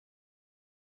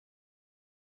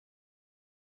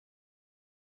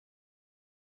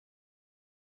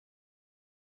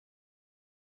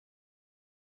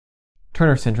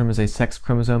Turner syndrome is a sex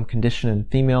chromosome condition in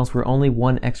females where only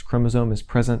one X chromosome is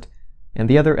present and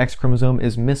the other X chromosome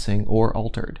is missing or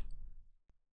altered.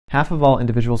 Half of all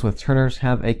individuals with Turners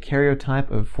have a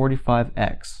karyotype of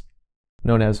 45X,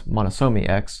 known as monosomy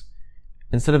X,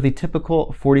 instead of the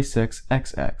typical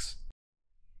 46XX.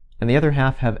 And the other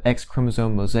half have X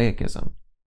chromosome mosaicism,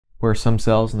 where some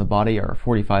cells in the body are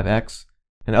 45X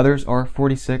and others are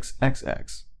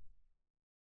 46XX.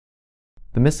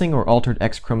 The missing or altered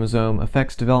X chromosome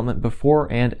affects development before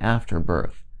and after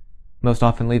birth, most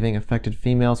often leaving affected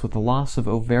females with a loss of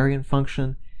ovarian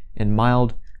function and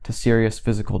mild to serious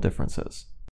physical differences.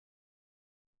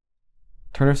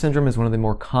 Turner syndrome is one of the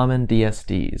more common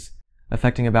DSDs,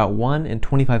 affecting about 1 in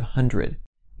 2,500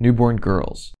 newborn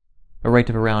girls, a rate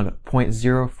of around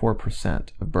 0.04%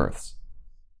 of births.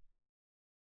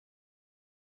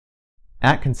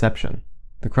 At conception,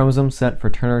 the chromosome set for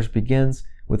Turners begins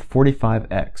with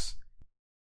 45X.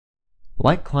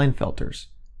 Like Klinefelter's,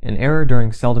 an error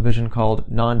during cell division called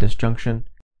non-disjunction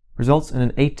results in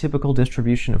an atypical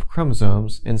distribution of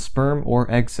chromosomes in sperm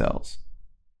or egg cells.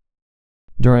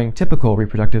 During typical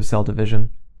reproductive cell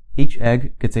division, each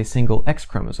egg gets a single X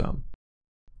chromosome,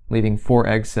 leaving 4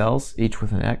 egg cells, each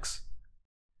with an X,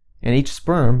 and each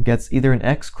sperm gets either an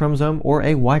X chromosome or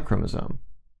a Y chromosome.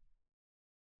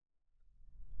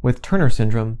 With Turner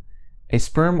syndrome, a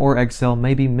sperm or egg cell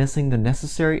may be missing the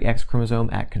necessary X chromosome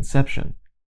at conception,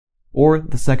 or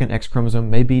the second X chromosome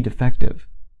may be defective.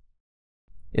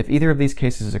 If either of these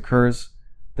cases occurs,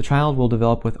 the child will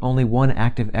develop with only one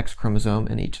active X chromosome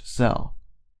in each cell.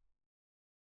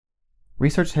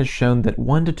 Research has shown that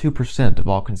 1 to 2% of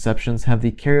all conceptions have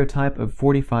the karyotype of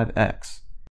 45X,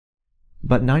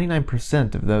 but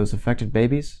 99% of those affected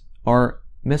babies are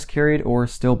miscarried or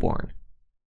stillborn.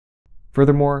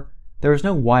 Furthermore, there is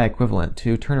no Y equivalent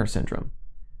to Turner syndrome,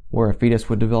 where a fetus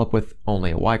would develop with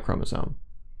only a Y chromosome.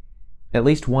 At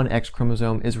least one X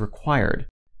chromosome is required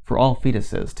for all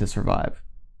fetuses to survive.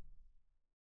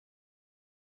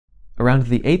 Around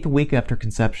the 8th week after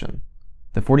conception,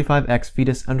 the 45X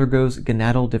fetus undergoes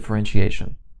gonadal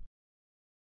differentiation.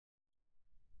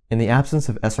 In the absence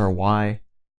of SRY,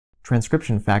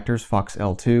 transcription factors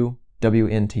FOXL2,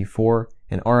 WNT4,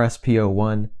 and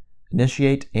RSPO1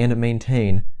 initiate and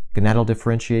maintain gonadal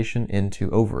differentiation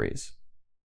into ovaries.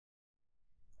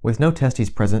 With no testes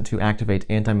present to activate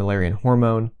anti-Müllerian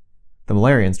hormone, the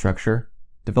Müllerian structure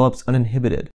develops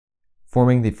uninhibited,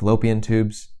 forming the fallopian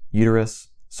tubes, uterus,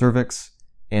 cervix,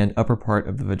 and upper part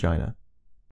of the vagina.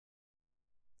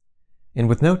 And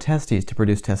with no testes to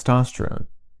produce testosterone,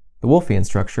 the Wolffian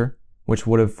structure, which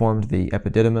would have formed the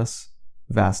epididymis,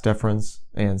 vas deferens,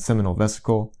 and seminal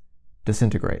vesicle,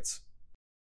 disintegrates.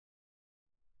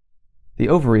 The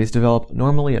ovaries develop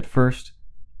normally at first,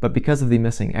 but because of the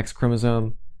missing X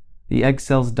chromosome, the egg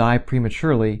cells die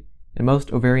prematurely and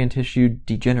most ovarian tissue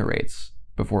degenerates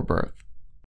before birth.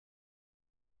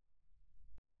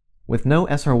 With no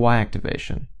SRY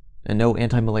activation and no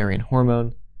anti-Müllerian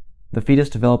hormone, the fetus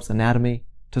develops anatomy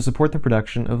to support the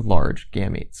production of large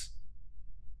gametes.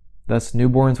 Thus,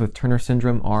 newborns with Turner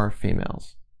syndrome are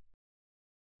females.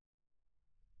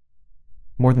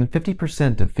 More than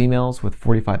 50% of females with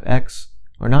 45X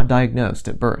are not diagnosed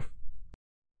at birth.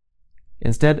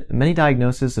 Instead, many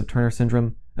diagnoses of Turner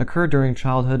syndrome occur during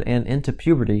childhood and into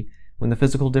puberty when the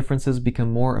physical differences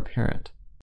become more apparent.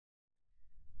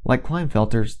 Like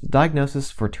Klinefelter's, the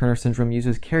diagnosis for Turner syndrome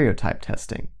uses karyotype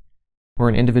testing, where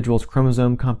an individual's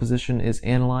chromosome composition is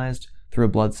analyzed through a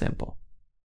blood sample.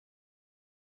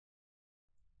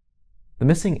 The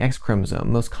missing X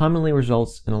chromosome most commonly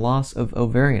results in a loss of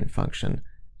ovarian function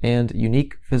and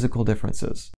unique physical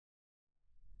differences.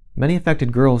 Many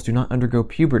affected girls do not undergo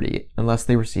puberty unless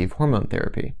they receive hormone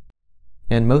therapy,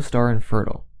 and most are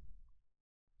infertile.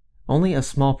 Only a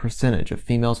small percentage of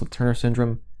females with Turner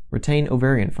syndrome retain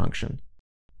ovarian function,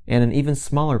 and an even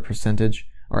smaller percentage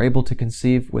are able to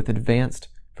conceive with advanced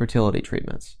fertility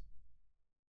treatments.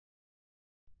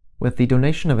 With the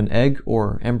donation of an egg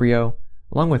or embryo,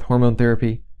 along with hormone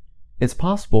therapy, it's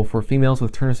possible for females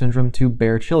with Turner syndrome to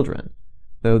bear children,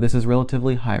 though this is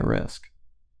relatively high risk.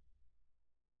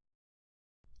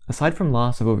 Aside from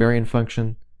loss of ovarian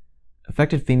function,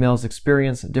 affected females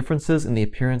experience differences in the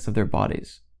appearance of their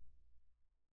bodies.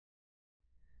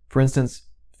 For instance,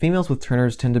 females with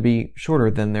Turners tend to be shorter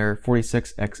than their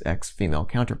 46XX female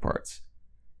counterparts.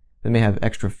 They may have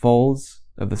extra folds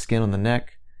of the skin on the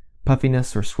neck,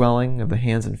 puffiness or swelling of the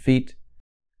hands and feet,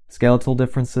 skeletal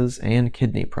differences, and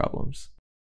kidney problems.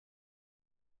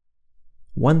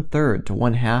 1/3 to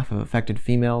 1/2 of affected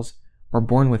females are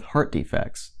born with heart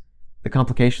defects, the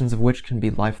complications of which can be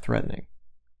life-threatening.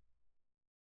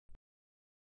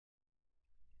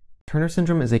 Turner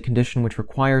syndrome is a condition which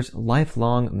requires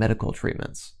lifelong medical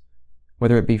treatments,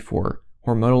 whether it be for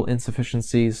hormonal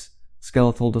insufficiencies,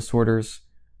 skeletal disorders,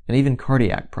 and even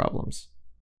cardiac problems.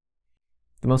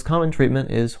 The most common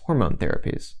treatment is hormone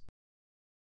therapies.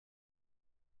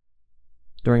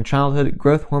 During childhood,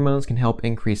 growth hormones can help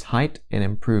increase height and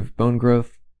improve bone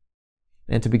growth.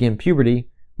 And to begin puberty,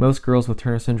 most girls with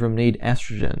Turner syndrome need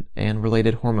estrogen and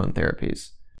related hormone therapies.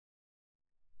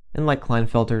 And like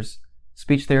Klinefelter's,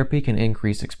 speech therapy can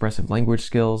increase expressive language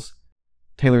skills.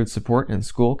 Tailored support in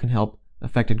school can help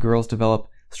affected girls develop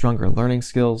stronger learning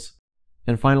skills.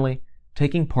 And finally,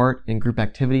 taking part in group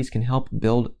activities can help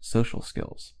build social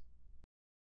skills.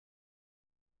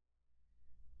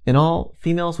 In all,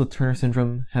 females with Turner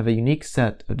syndrome have a unique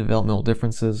set of developmental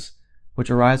differences which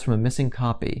arise from a missing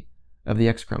copy of the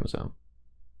X chromosome.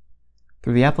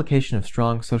 Through the application of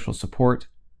strong social support,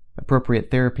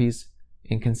 appropriate therapies,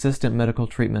 and consistent medical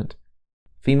treatment,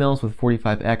 females with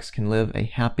 45X can live a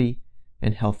happy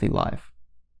and healthy life.